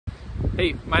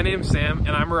Hey, my name's Sam and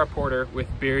I'm a reporter with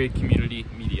Barrie Community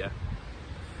Media.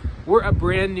 We're a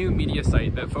brand new media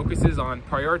site that focuses on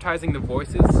prioritizing the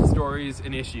voices, stories,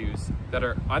 and issues that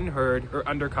are unheard or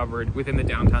undercovered within the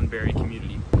downtown Barrie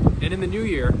community. And in the new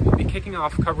year, we'll be kicking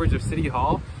off coverage of City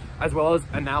Hall as well as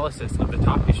analysis of the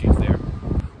top issues there.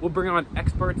 We'll bring on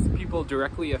experts, people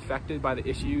directly affected by the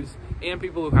issues, and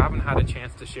people who haven't had a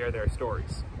chance to share their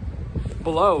stories.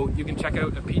 Below, you can check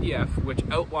out a PDF which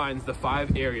outlines the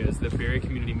 5 areas that Barrie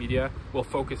Community Media will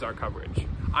focus our coverage.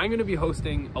 I'm going to be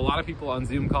hosting a lot of people on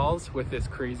Zoom calls with this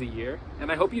crazy year,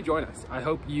 and I hope you join us. I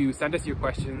hope you send us your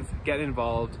questions, get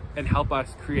involved, and help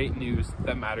us create news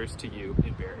that matters to you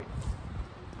in Barrie.